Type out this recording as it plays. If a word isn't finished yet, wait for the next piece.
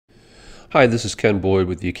Hi, this is Ken Boyd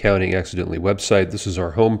with the Accounting Accidentally website. This is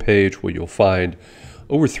our home page where you'll find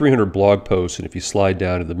over 300 blog posts, and if you slide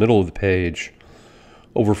down to the middle of the page,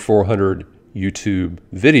 over 400 YouTube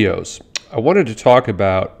videos. I wanted to talk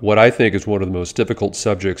about what I think is one of the most difficult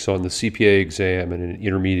subjects on the CPA exam and in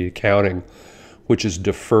intermediate accounting, which is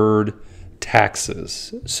deferred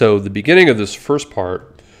taxes. So the beginning of this first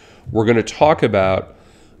part, we're going to talk about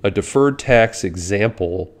a deferred tax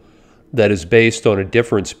example that is based on a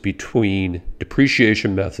difference between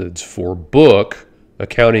depreciation methods for book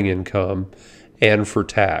accounting income and for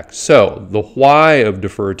tax. So the why of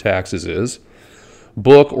deferred taxes is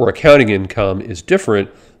book or accounting income is different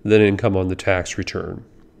than income on the tax return.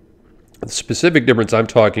 The specific difference I'm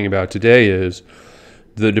talking about today is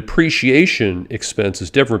the depreciation expense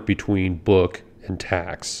is different between book and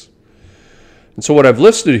tax. And so what I've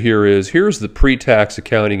listed here is, here's the pre-tax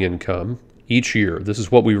accounting income each year. This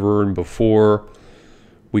is what we've earned before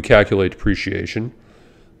we calculate depreciation.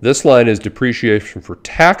 This line is depreciation for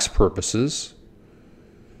tax purposes.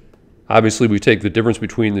 Obviously, we take the difference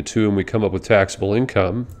between the two and we come up with taxable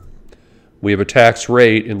income. We have a tax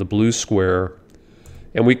rate in the blue square,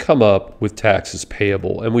 and we come up with taxes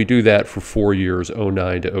payable. And we do that for 4 years,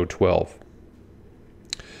 09 to 012.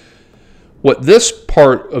 What this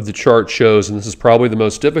part of the chart shows, and this is probably the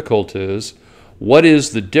most difficult, is what is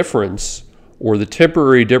the difference or the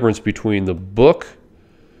temporary difference between the book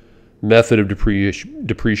method of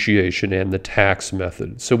depreciation and the tax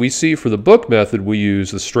method. So we see for the book method, we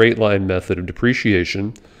use the straight line method of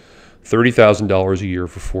depreciation, $30,000 a year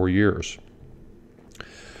for 4 years.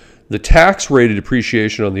 The tax rate of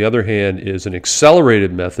depreciation, on the other hand, is an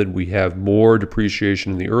accelerated method. We have more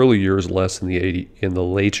depreciation in the early years, less in the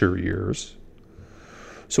later years.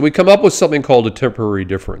 So we come up with something called a temporary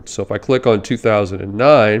difference. So if I click on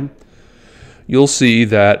 2009, you'll see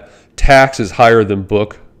that tax is higher than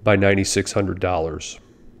book by $9,600.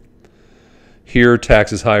 Here,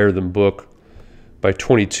 tax is higher than book by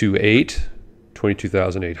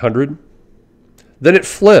 $22,800. Then it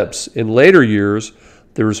flips. In later years,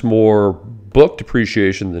 there's more book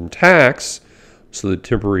depreciation than tax, so the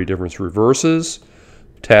temporary difference reverses.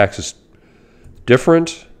 Tax is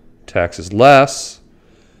different, tax is less.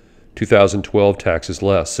 2012, tax is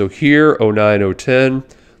less. So here, 09, 010,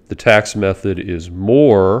 the tax method is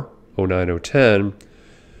more, 09, 010.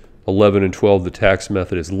 11 and 12, the tax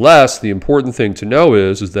method is less. The important thing to know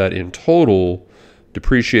is that in total,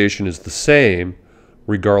 depreciation is the same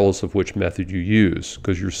regardless of which method you use,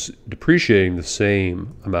 because you're depreciating the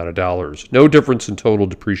same amount of dollars. No difference in total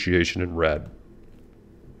depreciation in red.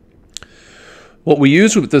 What we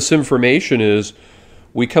use with this information is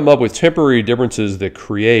we come up with temporary differences that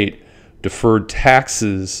create deferred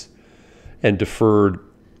taxes and deferred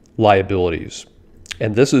liabilities.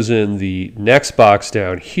 And this is in the next box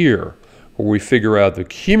down here, where we figure out the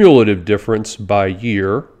cumulative difference by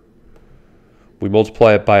year. We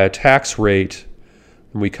multiply it by a tax rate,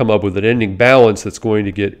 and we come up with an ending balance that's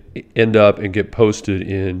going to end up and get posted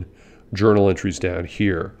in journal entries down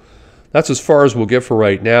here. That's as far as we'll get for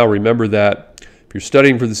right now. Remember that if you're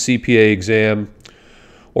studying for the CPA exam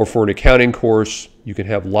or for an accounting course, you can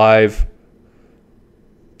have live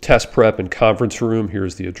test prep and conference room.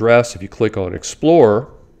 Here's the address. If you click on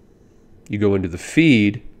Explore, you go into the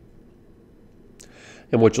feed,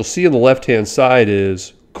 and what you'll see on the left-hand side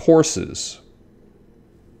is courses.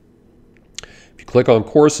 If you click on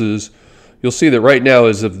courses, you'll see that right now,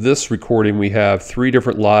 as of this recording, we have 3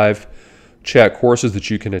 different live chat courses that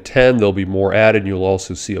you can attend. There'll be more added, and you'll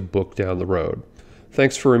also see a book down the road.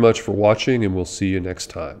 Thanks very much for watching, and we'll see you next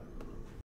time.